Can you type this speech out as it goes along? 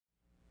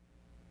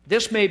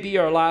This may be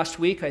our last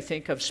week, I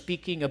think, of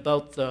speaking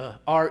about the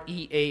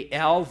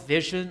REAL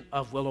vision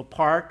of Willow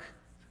Park,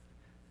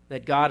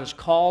 that God has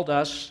called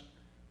us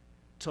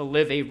to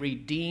live a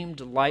redeemed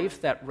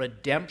life, that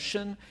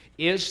redemption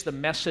is the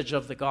message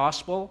of the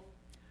gospel,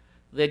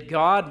 that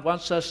God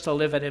wants us to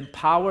live an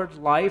empowered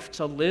life,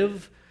 to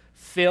live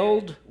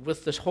filled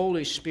with the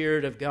Holy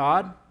Spirit of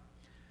God.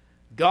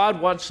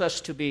 God wants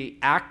us to be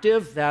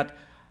active, that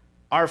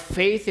our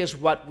faith is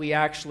what we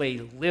actually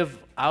live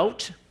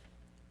out.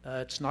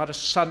 It's not a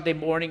Sunday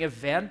morning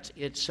event.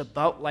 It's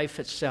about life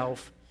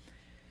itself.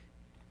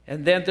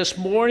 And then this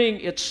morning,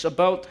 it's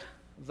about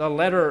the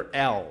letter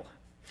L.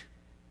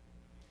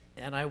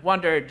 And I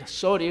wondered,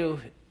 so do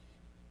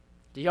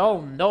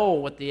y'all know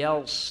what the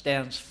L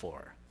stands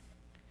for?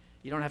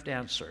 You don't have to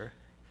answer.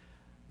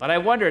 But I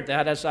wondered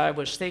that as I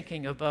was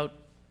thinking about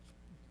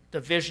the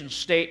vision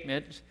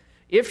statement.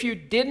 If you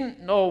didn't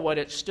know what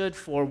it stood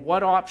for,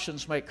 what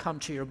options might come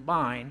to your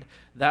mind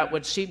that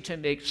would seem to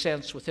make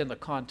sense within the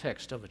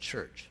context of a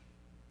church?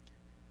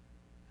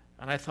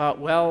 And I thought,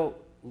 well,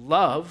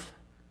 love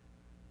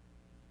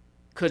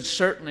could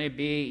certainly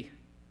be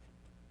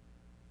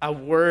a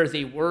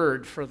worthy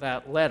word for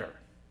that letter.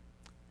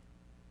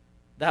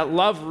 That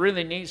love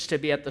really needs to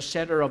be at the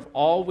center of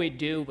all we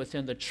do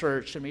within the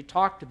church, and we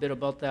talked a bit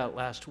about that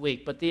last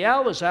week. But the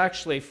L is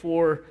actually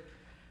for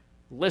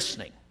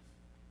listening.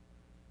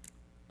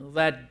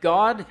 That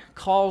God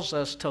calls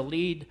us to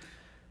lead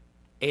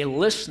a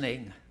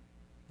listening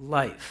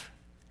life.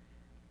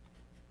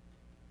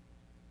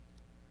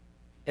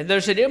 And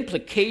there's an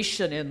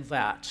implication in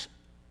that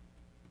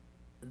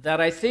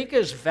I think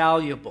is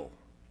valuable.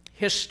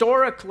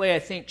 Historically, I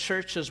think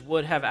churches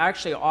would have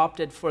actually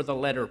opted for the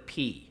letter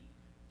P.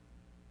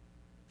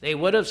 They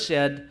would have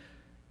said,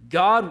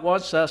 God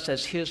wants us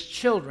as His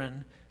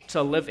children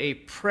to live a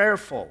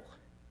prayerful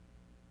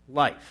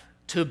life,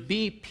 to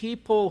be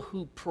people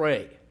who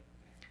pray.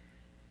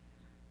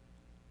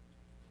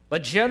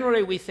 But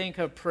generally, we think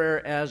of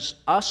prayer as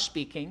us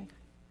speaking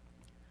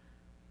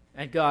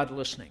and God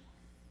listening.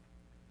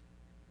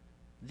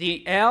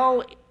 The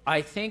L,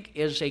 I think,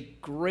 is a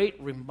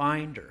great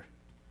reminder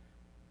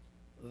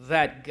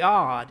that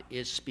God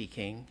is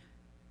speaking,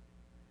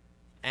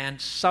 and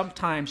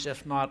sometimes,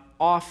 if not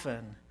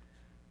often,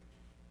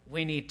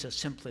 we need to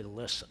simply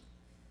listen.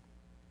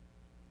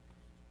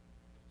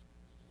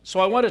 So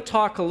I want to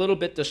talk a little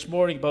bit this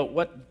morning about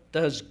what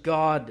does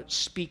God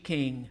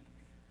speaking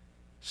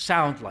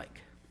sound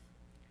like?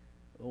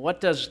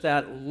 What does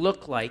that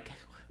look like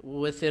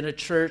within a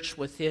church,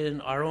 within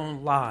our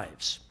own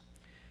lives?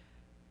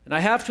 And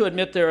I have to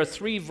admit there are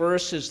 3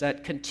 verses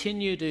that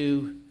continue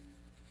to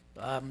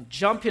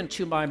jump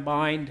into my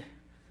mind.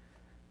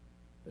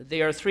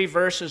 They are 3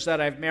 verses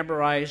that I've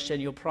memorized, and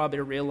you'll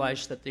probably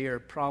realize that they are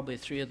probably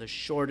 3 of the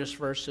shortest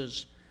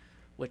verses,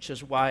 which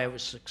is why I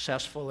was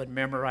successful in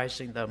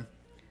memorizing them.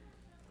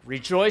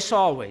 Rejoice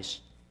always.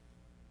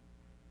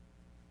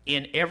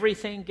 In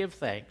everything give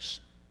thanks.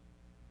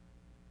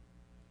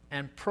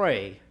 And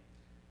pray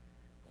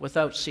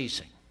without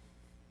ceasing.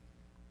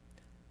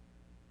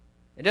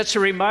 And it's a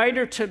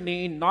reminder to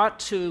me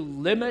not to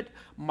limit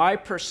my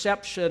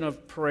perception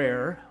of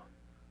prayer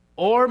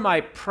or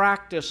my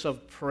practice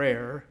of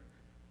prayer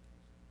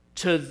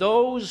to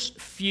those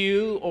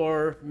few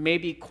or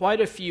maybe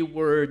quite a few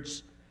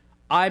words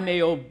I may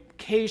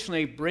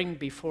occasionally bring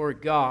before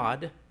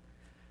God,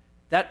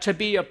 that to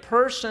be a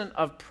person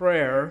of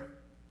prayer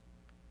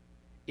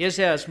is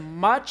as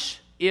much,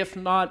 if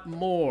not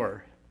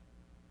more,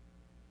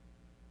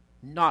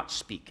 not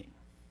speaking.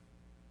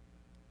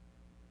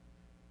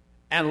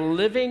 And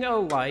living a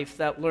life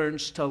that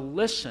learns to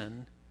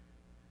listen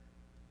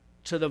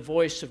to the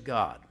voice of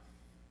God.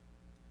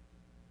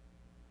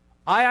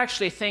 I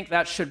actually think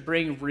that should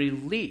bring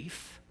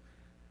relief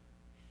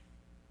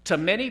to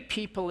many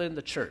people in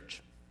the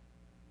church.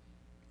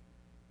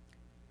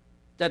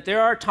 That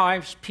there are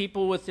times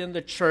people within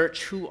the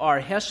church who are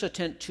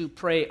hesitant to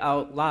pray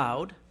out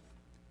loud,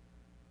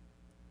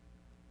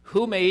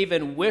 who may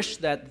even wish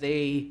that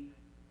they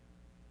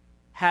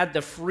had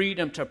the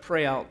freedom to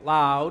pray out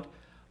loud,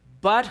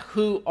 but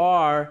who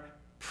are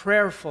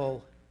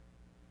prayerful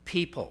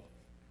people.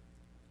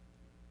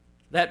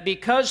 That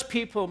because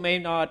people may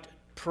not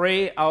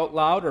pray out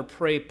loud or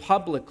pray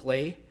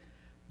publicly,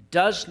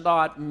 does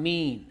not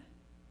mean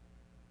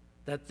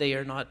that they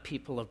are not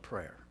people of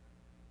prayer.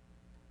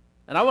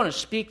 And I want to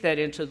speak that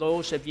into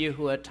those of you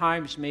who at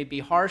times may be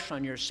harsh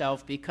on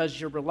yourself because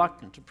you're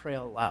reluctant to pray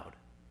out loud.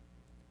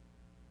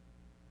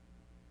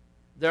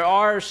 There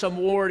are some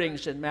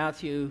warnings in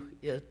Matthew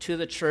to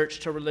the church,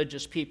 to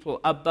religious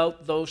people,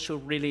 about those who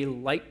really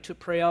like to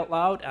pray out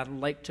loud and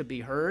like to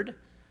be heard.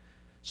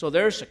 So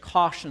there's a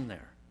caution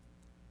there.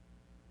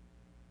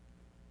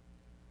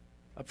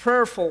 A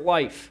prayerful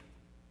life,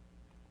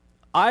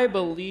 I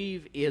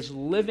believe, is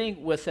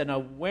living with an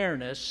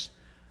awareness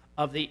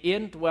of the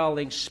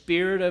indwelling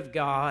Spirit of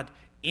God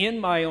in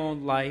my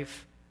own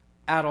life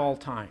at all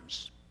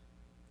times.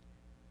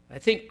 I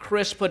think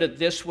Chris put it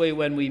this way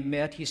when we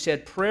met. He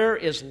said, prayer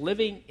is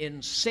living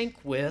in sync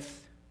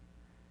with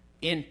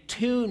in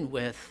tune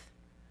with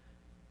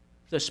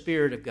the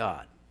Spirit of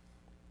God.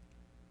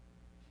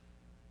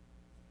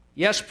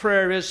 Yes,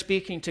 prayer is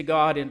speaking to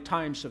God in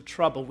times of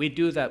trouble. We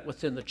do that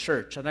within the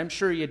church, and I'm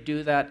sure you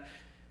do that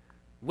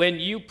when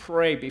you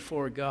pray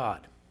before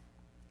God.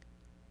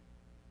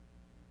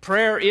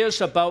 Prayer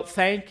is about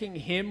thanking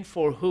Him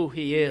for who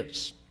He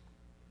is,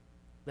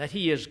 that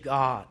He is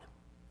God.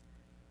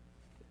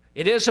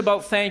 It is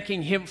about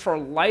thanking Him for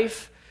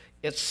life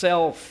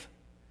itself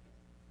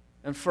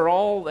and for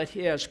all that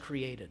He has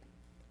created.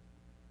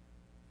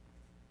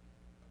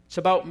 It's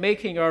about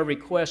making our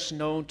requests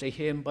known to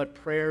Him, but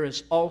prayer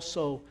is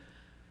also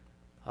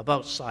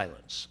about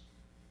silence.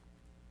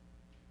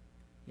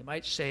 You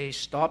might say,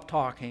 stop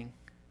talking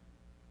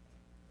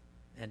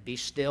and be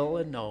still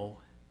and know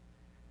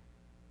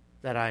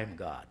that I am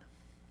God.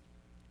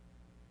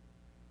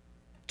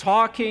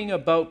 Talking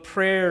about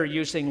prayer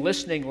using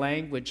listening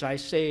language, I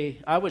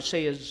would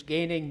say is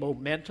gaining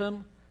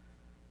momentum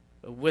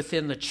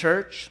within the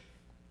church.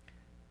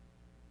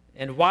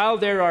 And while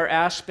there are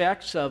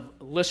aspects of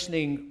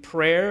listening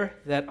prayer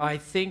that I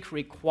think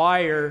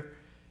require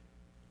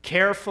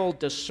careful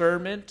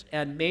discernment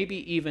and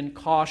maybe even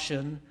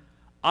caution,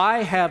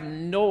 I have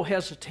no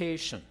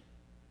hesitation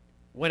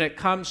when it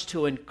comes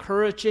to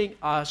encouraging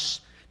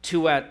us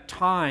to at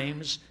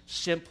times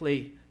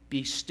simply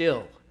be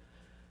still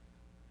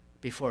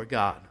before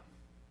God.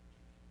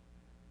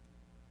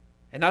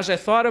 And as I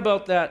thought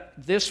about that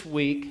this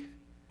week,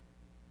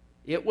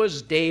 it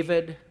was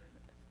David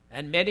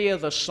and many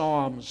of the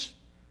Psalms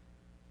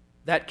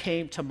that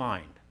came to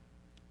mind.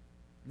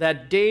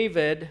 That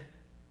David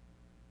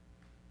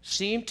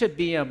seemed to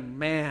be a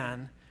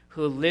man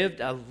who lived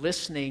a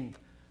listening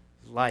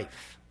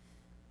life.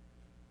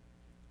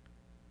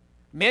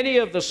 Many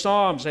of the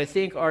Psalms, I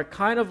think, are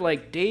kind of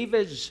like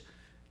David's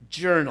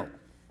journal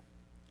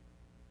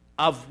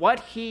of what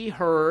he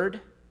heard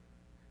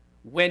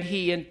when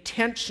he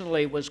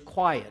intentionally was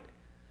quiet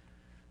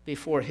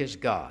before his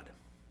God.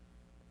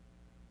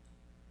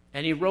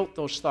 And he wrote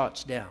those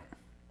thoughts down.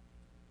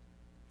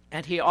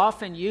 And he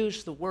often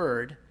used the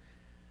word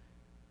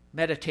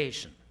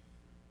meditation.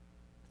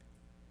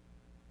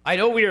 I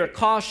know we are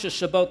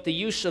cautious about the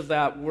use of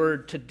that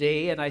word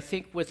today, and I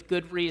think with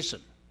good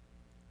reason.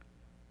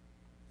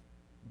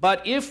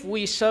 But if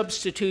we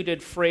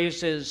substituted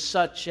phrases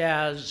such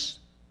as,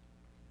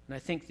 and I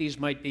think these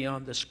might be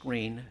on the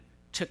screen,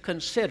 to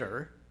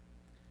consider,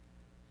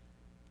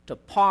 to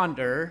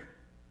ponder,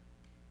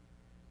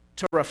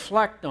 to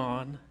reflect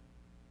on,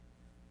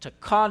 to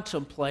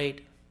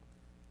contemplate,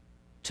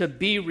 to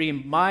be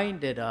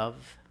reminded of,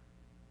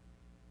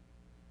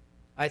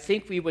 I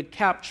think we would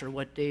capture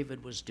what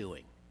David was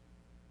doing.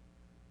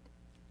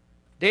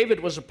 David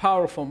was a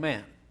powerful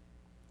man.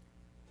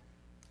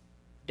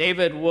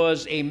 David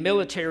was a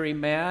military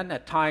man.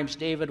 At times,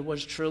 David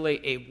was truly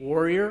a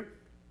warrior.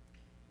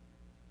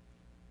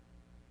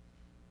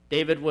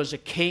 David was a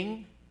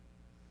king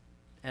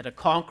and a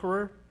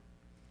conqueror.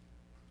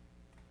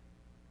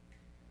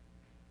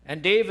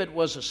 And David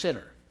was a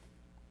sinner.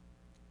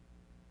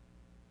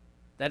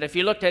 That if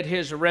you looked at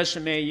his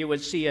resume, you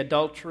would see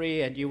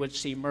adultery and you would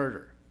see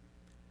murder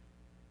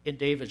in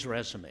David's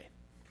resume.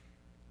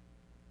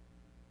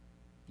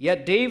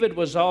 Yet David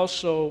was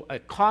also a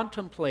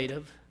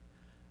contemplative,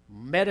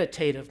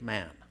 meditative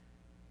man.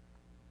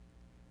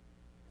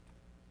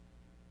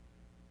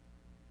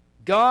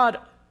 God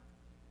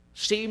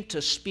seemed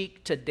to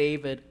speak to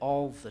David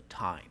all the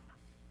time.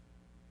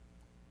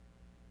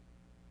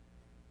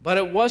 But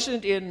it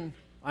wasn't in,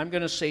 I'm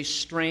going to say,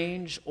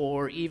 strange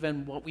or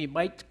even what we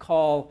might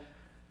call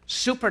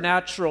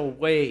supernatural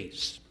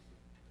ways.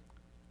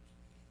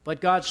 But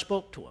God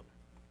spoke to him.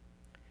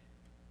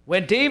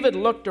 When David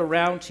looked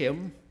around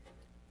him,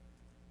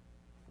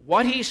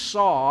 what he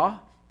saw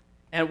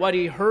and what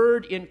he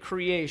heard in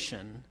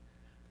creation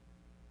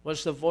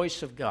was the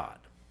voice of God.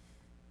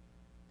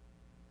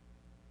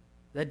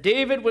 That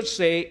David would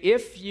say,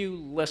 if you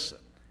listen,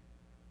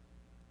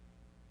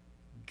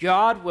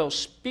 God will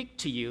speak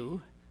to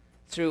you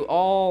through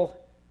all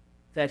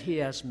that he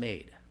has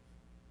made.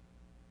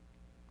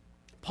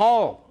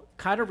 Paul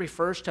kind of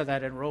refers to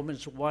that in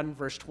Romans 1,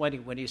 verse 20,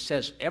 when he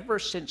says, ever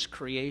since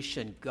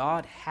creation,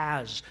 God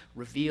has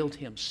revealed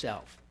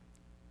himself.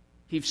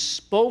 He's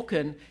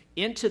spoken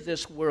into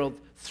this world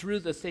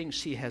through the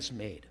things he has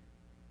made.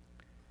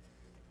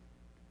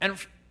 And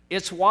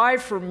it's why,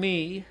 for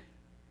me,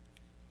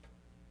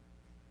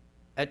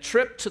 a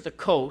trip to the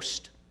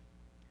coast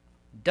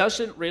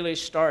doesn't really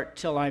start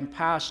till I'm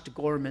past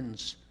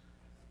Gorman's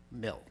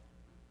Mill.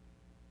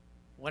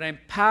 When I'm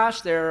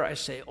past there, I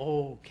say,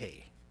 oh,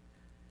 okay,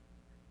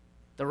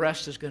 the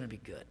rest is going to be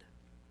good.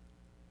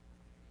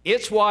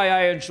 It's why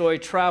I enjoy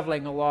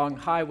traveling along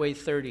Highway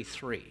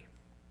 33.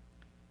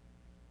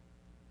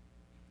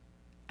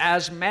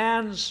 As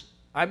man's,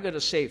 I'm going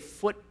to say,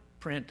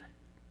 footprint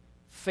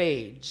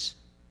fades,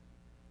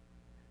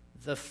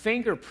 the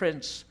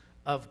fingerprints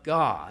of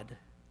God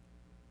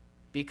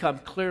become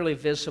clearly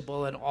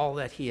visible in all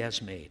that he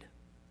has made.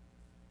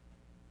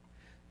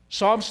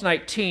 Psalms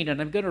 19,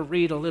 and I'm going to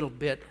read a little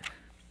bit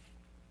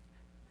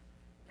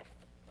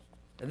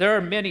There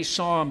are many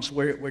Psalms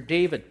where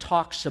David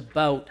talks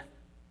about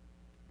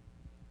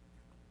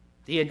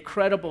the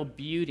incredible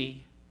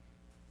beauty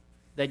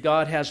that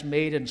God has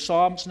made. In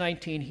Psalms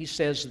 19, he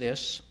says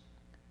this,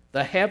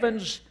 "The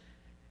heavens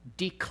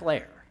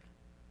declare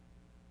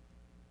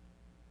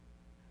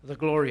the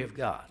glory of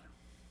God.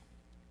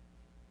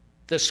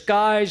 The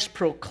skies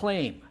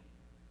proclaim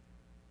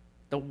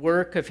the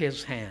work of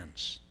his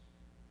hands.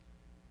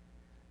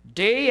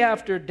 Day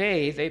after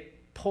day they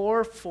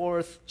pour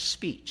forth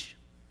speech.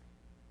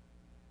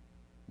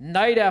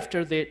 Night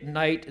after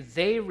night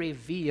they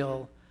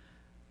reveal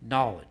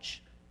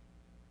knowledge.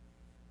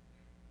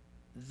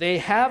 They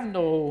have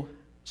no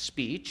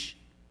speech.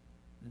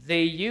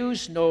 They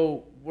use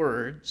no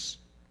words.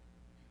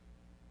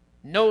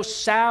 No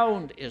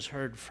sound is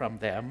heard from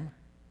them.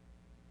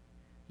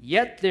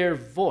 Yet their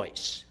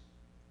voice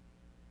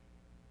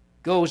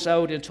goes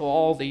out into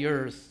all the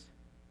earth,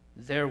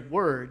 their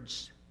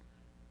words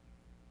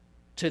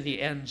to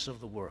the ends of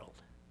the world."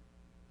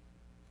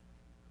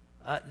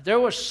 There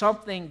was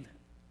something,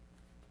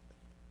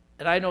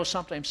 and I know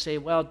sometimes say,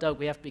 "Well, Doug,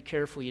 we have to be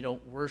careful you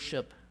don't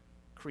worship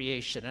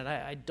creation." And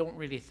I don't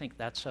really think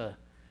that's a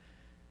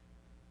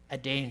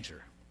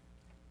danger.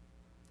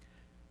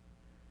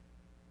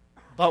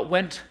 But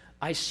when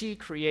I see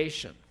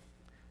creation,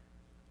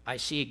 I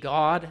see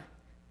God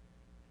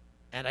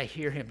and I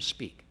hear him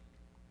speak.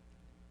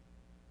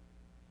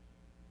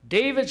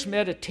 David's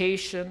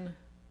meditation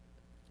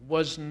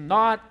was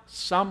not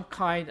some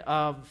kind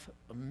of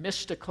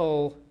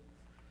mystical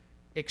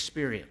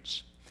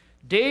experience.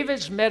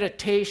 David's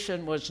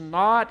meditation was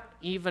not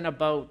even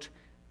about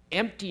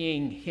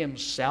emptying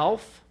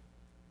himself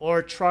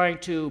or trying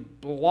to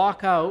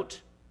block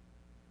out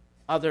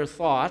other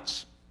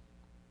thoughts.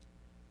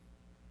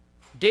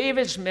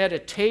 David's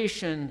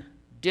meditation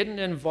didn't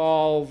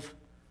involve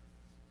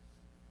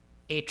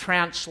a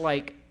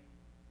trance-like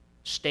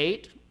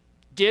state,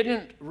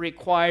 didn't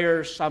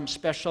require some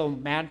special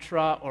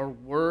mantra or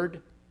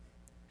word,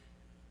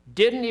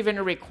 didn't even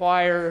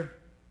require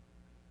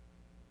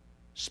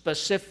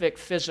specific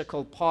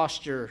physical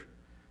posture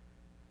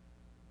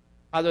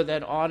other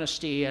than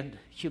honesty and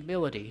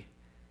humility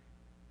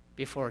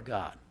before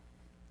God.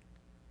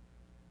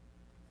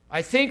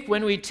 I think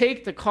when we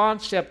take the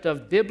concept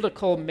of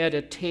biblical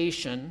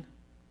meditation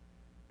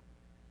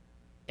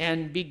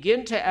and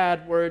begin to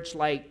add words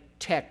like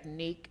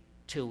technique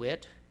to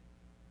it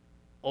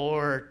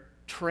or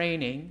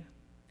training,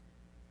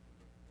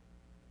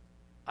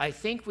 I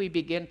think we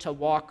begin to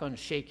walk on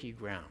shaky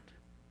ground.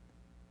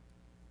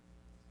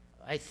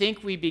 I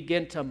think we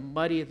begin to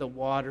muddy the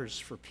waters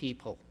for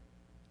people.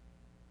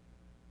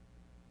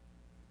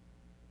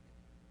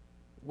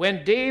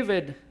 When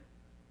David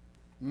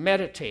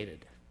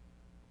meditated,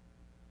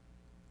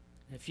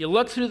 if you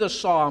look through the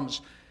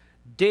Psalms,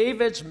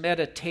 David's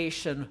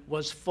meditation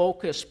was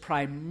focused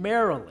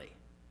primarily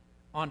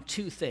on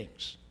two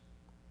things.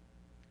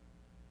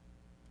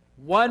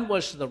 One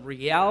was the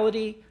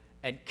reality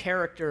and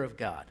character of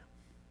God.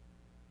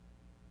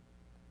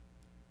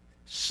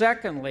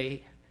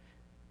 Secondly,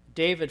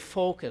 David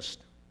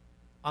focused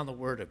on the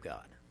Word of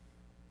God.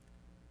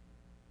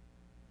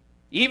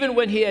 Even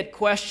when he had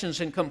questions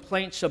and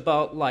complaints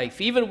about life,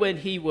 even when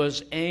he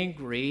was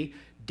angry,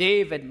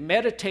 David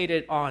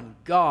meditated on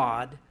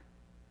God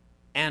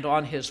and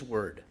on his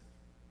Word.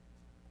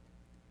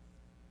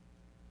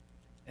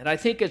 And I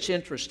think it's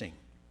interesting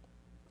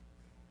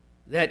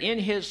that in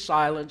his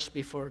silence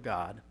before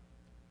God,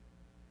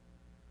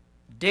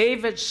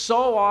 David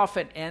so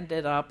often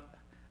ended up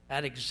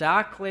at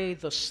exactly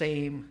the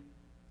same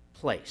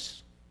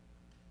place.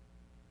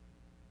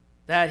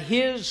 That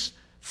his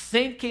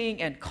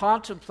thinking and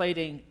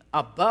contemplating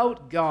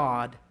about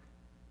God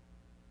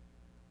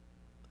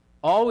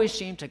always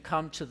seemed to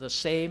come to the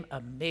same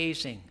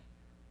amazing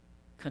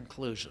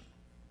conclusion.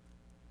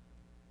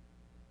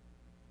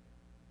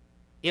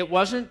 It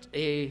wasn't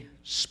a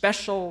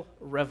special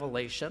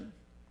revelation.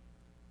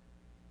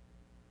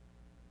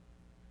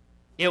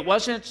 It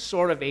wasn't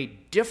sort of a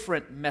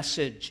different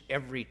message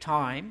every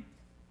time.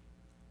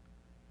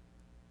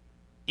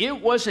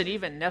 It wasn't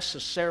even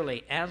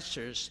necessarily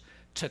answers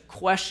to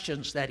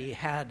questions that he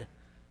had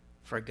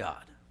for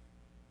God.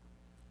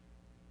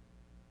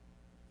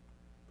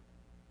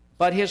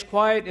 But his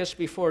quietness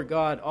before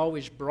God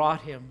always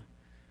brought him,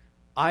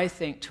 I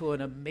think, to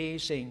an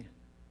amazing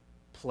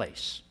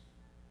place.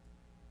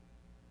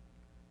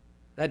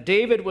 That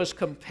David was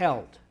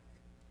compelled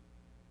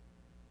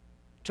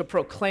to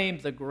proclaim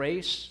the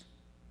grace,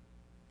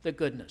 the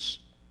goodness,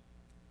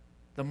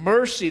 the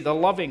mercy, the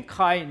loving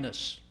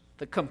kindness,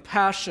 the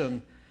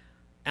compassion,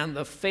 and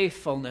the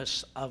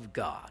faithfulness of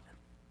God.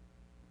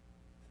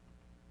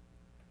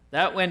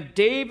 That when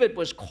David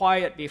was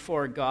quiet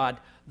before God,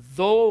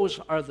 those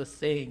are the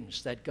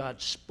things that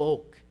God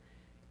spoke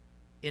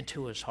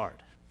into his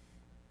heart.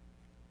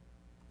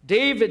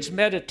 David's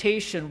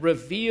meditation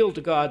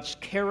revealed God's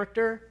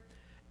character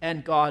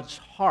and God's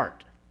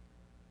heart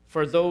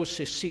for those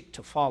who seek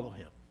to follow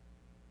him.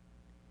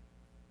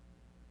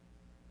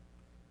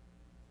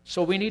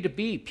 So we need to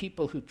be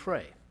people who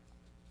pray.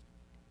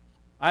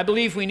 I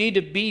believe we need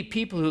to be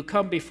people who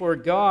come before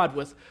God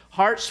with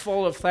hearts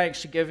full of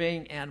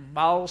thanksgiving and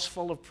mouths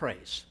full of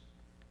praise.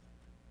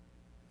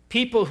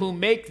 People who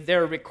make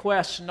their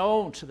requests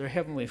known to their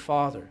Heavenly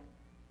Father.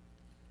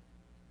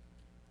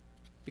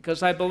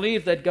 Because I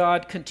believe that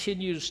God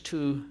continues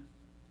to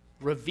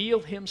reveal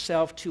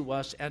Himself to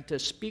us and to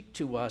speak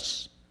to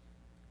us.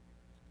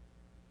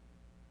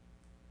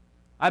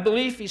 I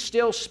believe He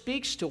still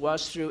speaks to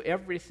us through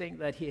everything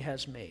that He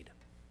has made.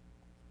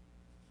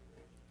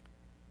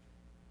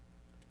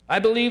 I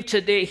believe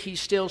today He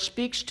still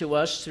speaks to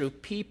us through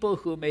people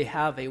who may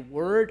have a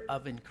word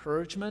of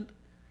encouragement,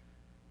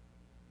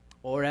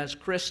 or as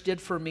Chris did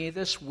for me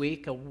this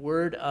week, a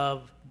word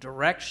of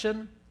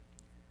direction,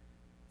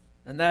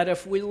 and that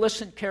if we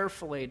listen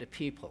carefully to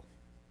people,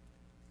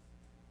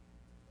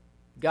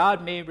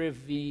 God may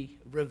be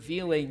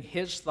revealing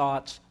His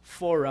thoughts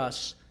for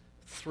us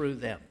through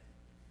them.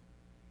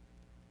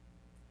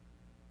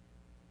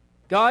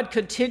 God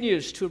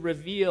continues to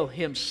reveal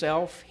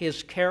Himself,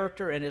 His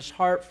character, and His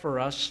heart for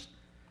us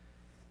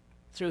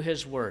through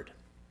His Word.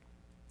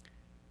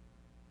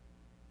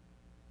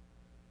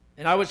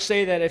 And I would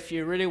say that if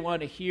you really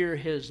want to hear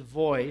His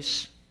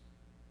voice,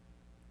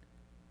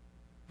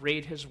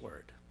 read His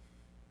Word.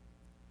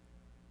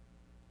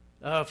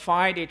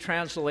 Find a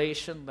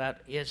translation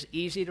that is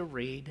easy to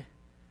read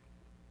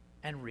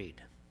and read.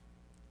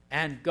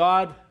 And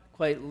God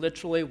quite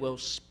literally will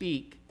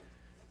speak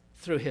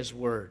through His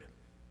Word.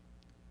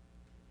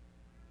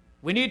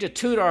 We need to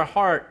tune our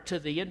heart to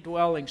the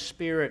indwelling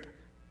Spirit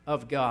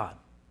of God,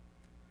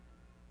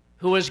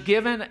 who is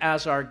given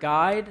as our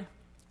guide,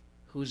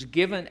 who's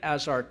given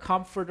as our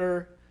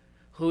comforter,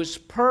 whose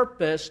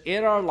purpose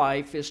in our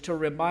life is to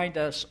remind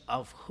us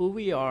of who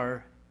we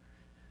are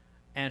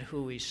and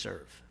who we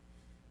serve.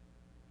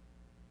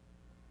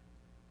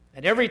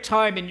 And every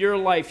time in your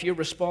life you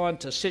respond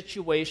to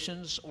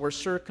situations or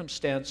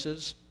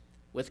circumstances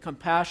with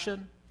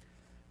compassion,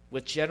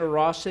 with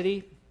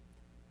generosity,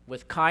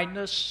 with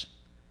kindness,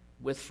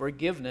 with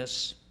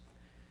forgiveness,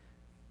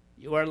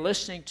 you are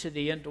listening to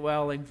the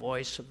indwelling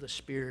voice of the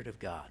Spirit of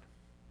God.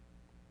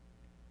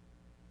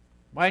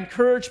 My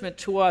encouragement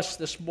to us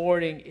this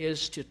morning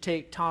is to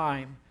take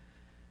time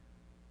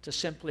to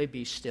simply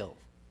be still.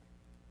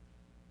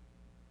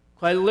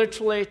 Quite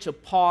literally to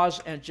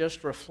pause and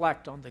just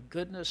reflect on the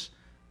goodness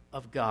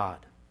of God.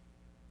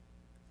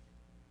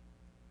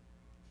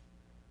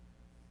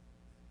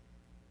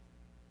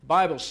 The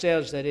Bible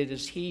says that it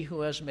is He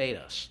who has made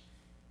us,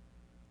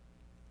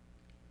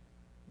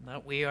 and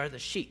that we are the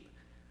sheep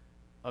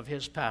of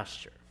His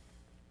pasture.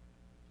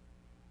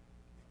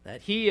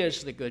 That He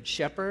is the good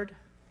shepherd,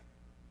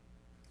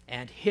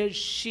 and His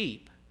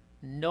sheep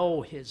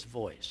know His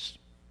voice.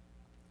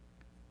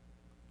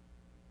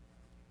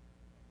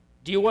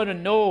 Do you want to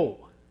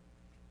know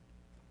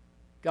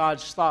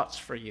God's thoughts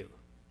for you?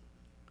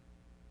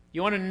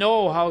 You want to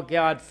know how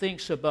God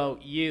thinks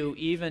about you,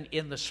 even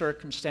in the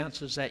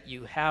circumstances that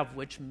you have,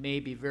 which may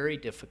be very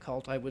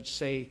difficult? I would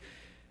say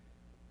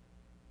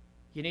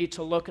you need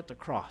to look at the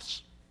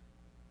cross.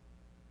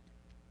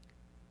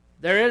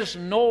 There is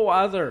no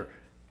other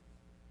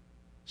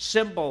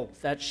symbol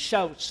that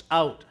shouts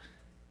out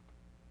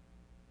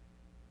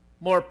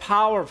more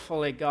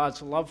powerfully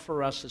God's love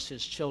for us as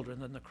His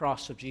children than the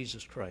cross of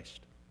Jesus Christ.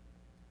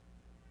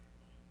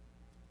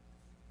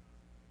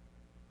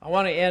 I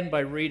want to end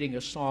by reading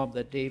a psalm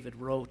that David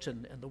wrote,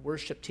 and the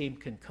worship team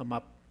can come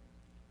up.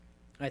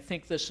 I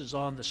think this is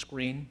on the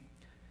screen.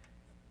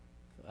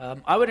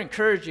 I would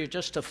encourage you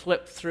just to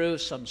flip through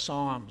some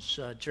psalms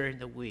during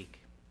the week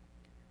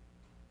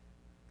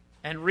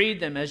and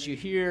read them as you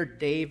hear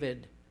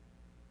David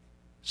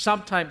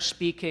sometimes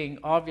speaking,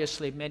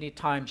 obviously many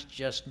times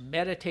just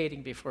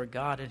meditating before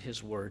God in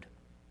His Word.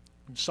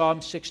 And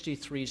Psalm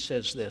 63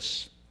 says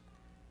this: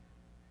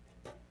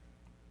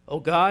 "O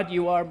God,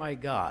 you are my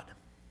God.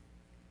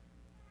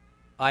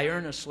 I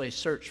earnestly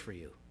search for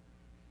you.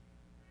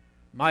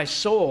 My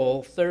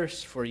soul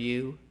thirsts for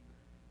you.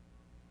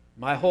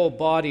 My whole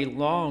body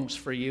longs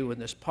for you in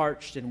this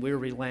parched and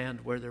weary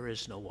land where there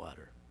is no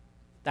water."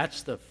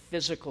 That's the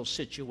physical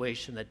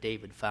situation that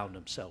David found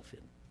himself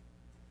in.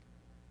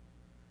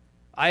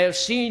 "I have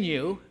seen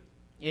you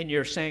in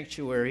your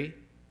sanctuary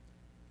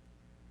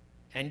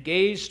and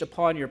gazed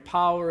upon your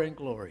power and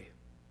glory.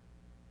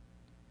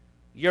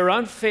 Your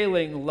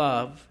unfailing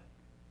love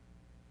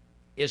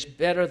is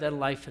better than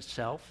life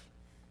itself.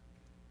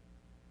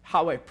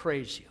 How I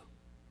praise you.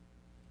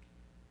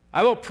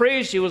 I will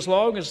praise you as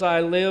long as I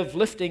live,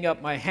 lifting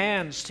up my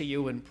hands to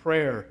you in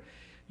prayer.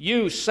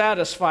 You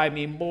satisfy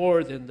me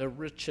more than the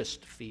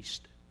richest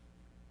feast.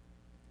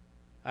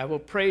 I will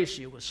praise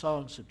you with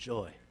songs of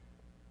joy.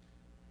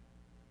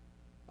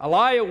 I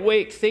lie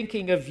awake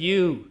thinking of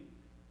you,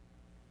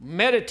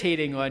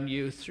 meditating on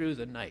you through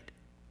the night.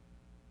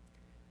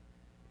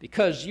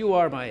 Because you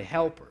are my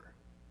helper,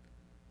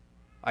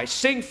 I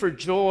sing for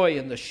joy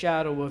in the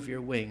shadow of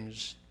your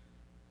wings.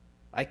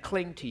 I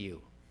cling to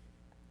you.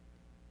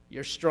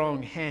 Your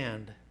strong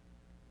hand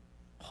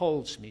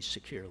holds me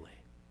securely."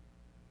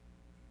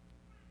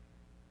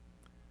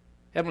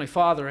 Heavenly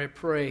Father, I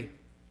pray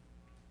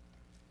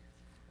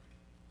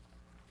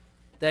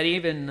that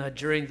even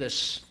during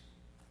this,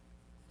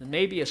 and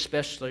maybe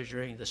especially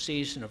during the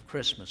season of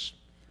Christmas,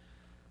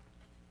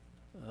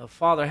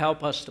 Father,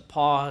 help us to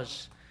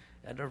pause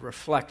and to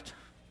reflect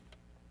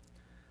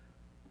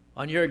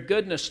on your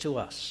goodness to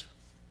us.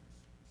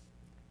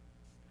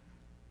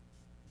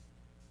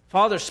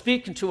 Father,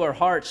 speak into our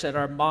hearts and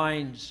our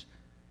minds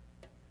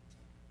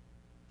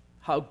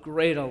how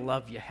great a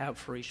love you have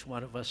for each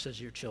one of us as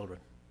your children.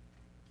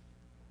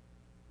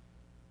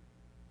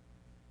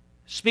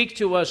 Speak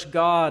to us,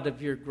 God,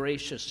 of your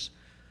gracious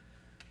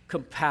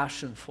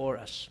compassion for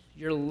us,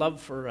 your love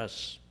for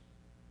us,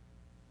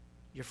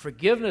 your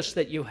forgiveness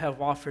that you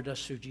have offered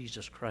us through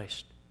Jesus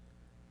Christ.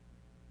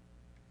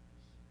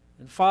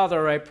 And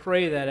Father, I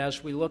pray that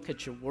as we look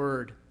at your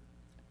word,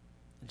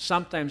 and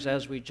sometimes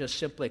as we just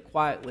simply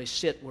quietly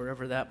sit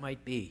wherever that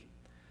might be,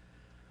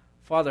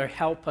 Father,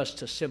 help us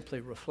to simply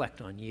reflect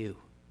on you.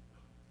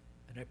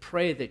 And I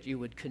pray that you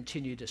would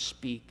continue to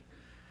speak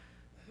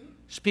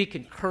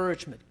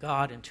encouragement,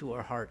 God, into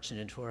our hearts and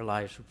into our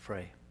lives, we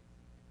pray.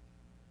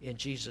 In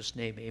Jesus'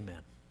 name,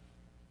 amen.